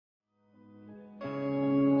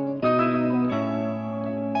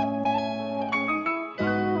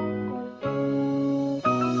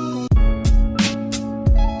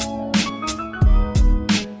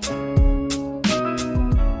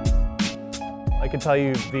I can tell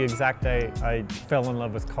you the exact day I fell in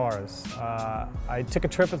love with cars. I took a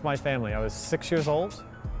trip with my family. I was 6 years old,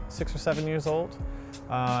 6 or 7 years old,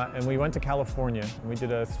 and we went to California. And we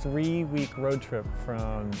did a 3-week road trip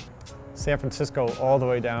from San Francisco all the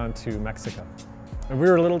way down to Mexico. And we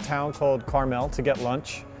were in a little town called Carmel to get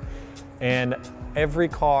lunch, and every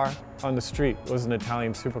car on the street was an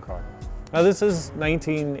Italian supercar. Now this is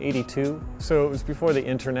 1982, so it was before the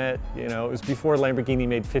internet, you know, it was before Lamborghini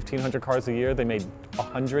made 1,500 cars a year, they made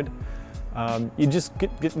 100. You just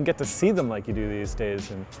didn't get to see them like you do these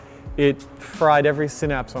days, and it fried every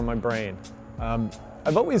synapse on my brain.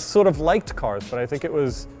 I've always sort of liked cars, but I think it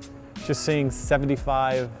was just seeing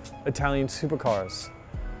 75 Italian supercars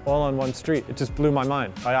all on one street. It just blew my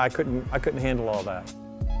mind. I couldn't handle all that.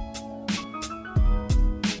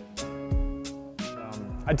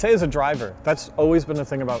 I'd say as a driver, that's always been the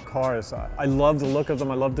thing about cars. I love the look of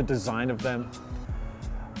them, I love the design of them.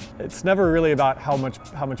 It's never really about how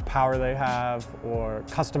much power they have or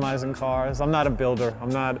customizing cars. I'm not a builder,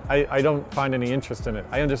 I don't find any interest in it.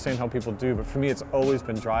 I understand how people do, but for me it's always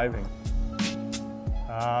been driving.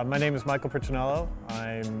 My name is Michael Prichinello.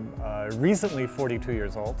 I'm recently 42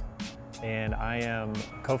 years old, and I am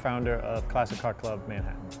co-founder of Classic Car Club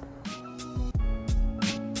Manhattan.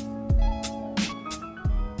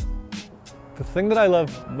 The thing that I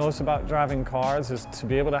love most about driving cars is to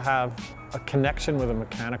be able to have a connection with a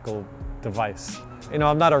mechanical device. You know,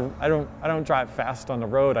 I don't drive fast on the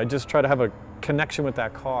road. I just try to have a connection with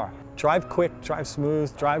that car. Drive quick, drive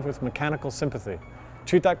smooth, drive with mechanical sympathy.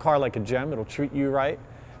 Treat that car like a gem. It'll treat you right,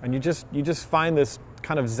 and you just find this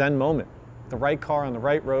kind of Zen moment. The right car on the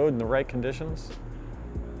right road in the right conditions.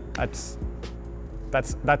 That's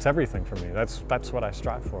everything for me. That's what I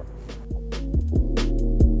strive for.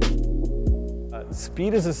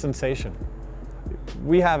 Speed is a sensation.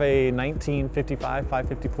 We have a 1955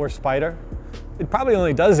 554 Spider. It probably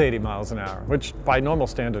only does 80 miles an hour, which by normal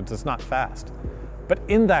standards is not fast. But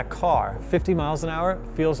in that car, 50 miles an hour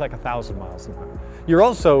feels like 1,000 miles an hour. You're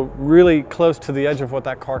also really close to the edge of what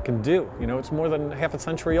that car can do. You know, it's more than half a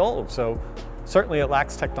century old, so certainly it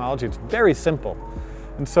lacks technology. It's very simple.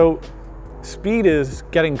 And so speed is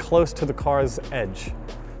getting close to the car's edge.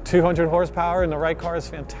 200 horsepower in the right car is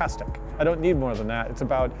fantastic. I don't need more than that. It's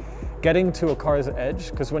about getting to a car's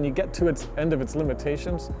edge, because when you get to its end of its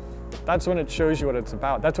limitations, that's when it shows you what it's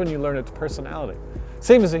about. That's when you learn its personality.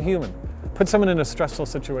 Same as a human. Put someone in a stressful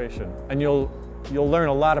situation and you'll learn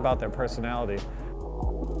a lot about their personality.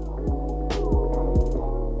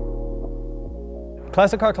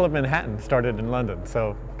 Classic Car Club Manhattan started in London.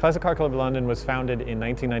 So Classic Car Club London was founded in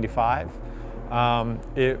 1995.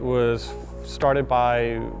 It was started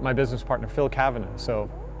by my business partner, Phil Kavanagh. So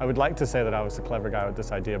I would like to say that I was the clever guy with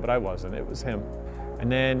this idea, but I wasn't. It was him.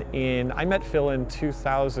 And then I met Phil in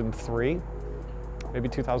 2003, maybe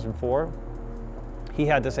 2004. He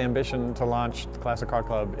had this ambition to launch the Classic Car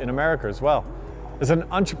Club in America as well. As an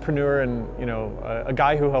entrepreneur and a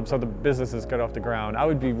guy who helps other businesses get off the ground, I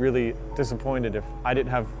would be really disappointed if I didn't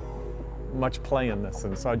have much play in this.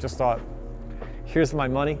 And so I just thought, here's my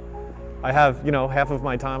money. I have half of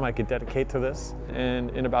my time I could dedicate to this. And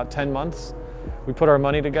in about 10 months, we put our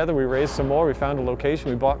money together, we raised some more, we found a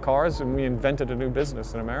location, we bought cars, and we invented a new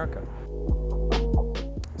business in America.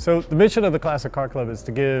 So the mission of the Classic Car Club is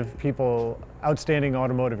to give people outstanding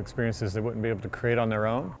automotive experiences they wouldn't be able to create on their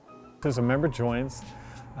own. As a member joins,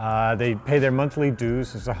 they pay their monthly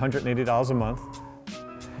dues. It's $180 a month.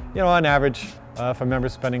 You know, on average, if a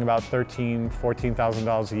member's spending about $13,000,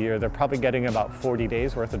 $14,000 a year, they're probably getting about 40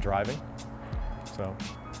 days worth of driving. So,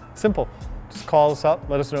 simple. Just call us up,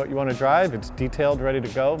 let us know what you want to drive. It's detailed, ready to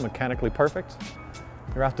go, mechanically perfect.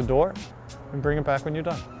 You're out the door, and bring it back when you're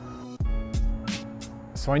done.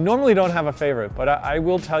 So I normally don't have a favorite, but I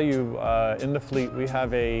will tell you, in the fleet we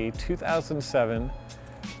have a 2007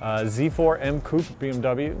 Z4M Coupe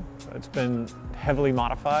BMW. It's been heavily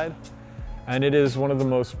modified, and it is one of the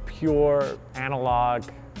most pure, analog,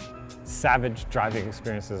 savage driving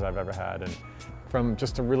experiences I've ever had, and from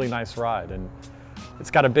just a really nice ride. And it's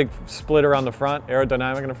got a big splitter on the front,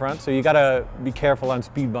 aerodynamic in the front, so you gotta be careful on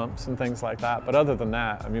speed bumps and things like that. But other than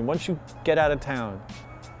that, I mean, once you get out of town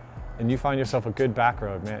and you find yourself a good back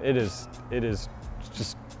road, man, it is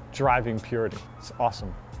just driving purity. It's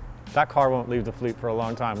awesome. That car won't leave the fleet for a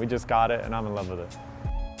long time. We just got it and I'm in love with it.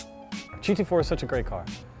 GT4 is such a great car.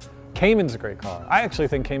 Cayman's a great car. I actually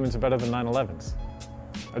think Caymans are better than 911s.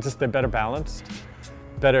 They're better balanced,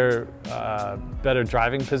 better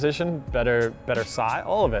driving position, better size,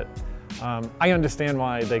 all of it. I understand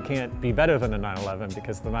why they can't be better than a 911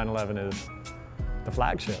 because the 911 is the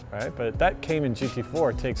flagship, right? But that Cayman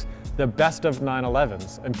GT4 takes the best of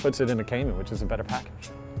 911s and puts it in a Cayman, which is a better package.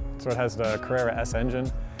 So it has the Carrera S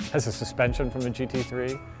engine, has a suspension from the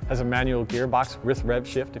GT3, has a manual gearbox with rev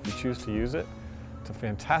shift if you choose to use it. It's a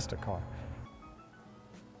fantastic car.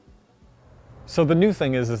 So the new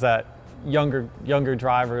thing is that younger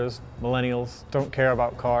drivers, millennials, don't care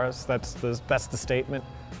about cars. That's the statement.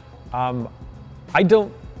 I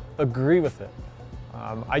don't agree with it.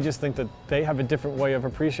 I just think that they have a different way of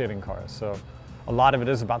appreciating cars. So a lot of it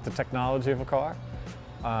is about the technology of a car.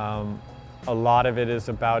 A lot of it is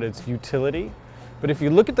about its utility. But if you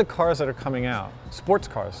look at the cars that are coming out, sports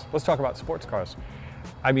cars, let's talk about sports cars.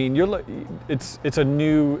 I mean, it's a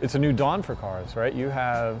new dawn for cars, right? You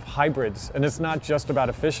have hybrids, and it's not just about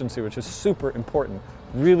efficiency, which is super important,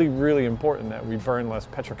 really, really important that we burn less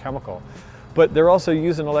petrochemical. But they're also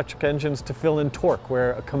using electric engines to fill in torque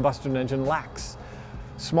where a combustion engine lacks.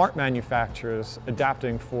 Smart manufacturers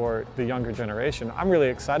adapting for the younger generation. I'm really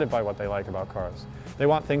excited by what they like about cars. They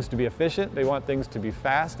want things to be efficient, they want things to be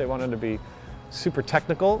fast, they want them to be super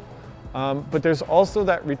technical. But there's also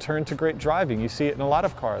that return to great driving. You see it in a lot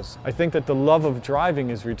of cars. I think that the love of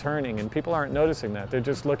driving is returning, and people aren't noticing that. They're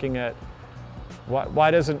just looking at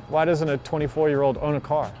why doesn't a 24-year-old own a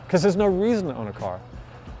car? Because there's no reason to own a car.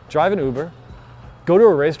 Drive an Uber, go to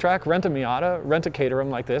a racetrack, rent a Miata, rent a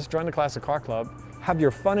Caterham like this, join the Classic Car Club, have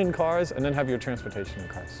your fun in cars, and then have your transportation in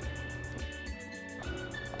cars.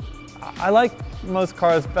 I like most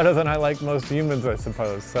cars better than I like most humans, I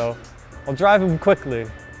suppose. So I'll drive them quickly,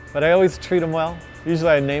 but I always treat them well.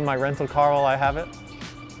 Usually I name my rental car while I have it.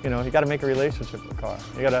 You know, you gotta make a relationship with the car.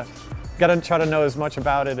 You gotta try to know as much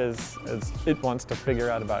about it as it wants to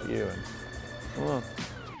figure out about you. And,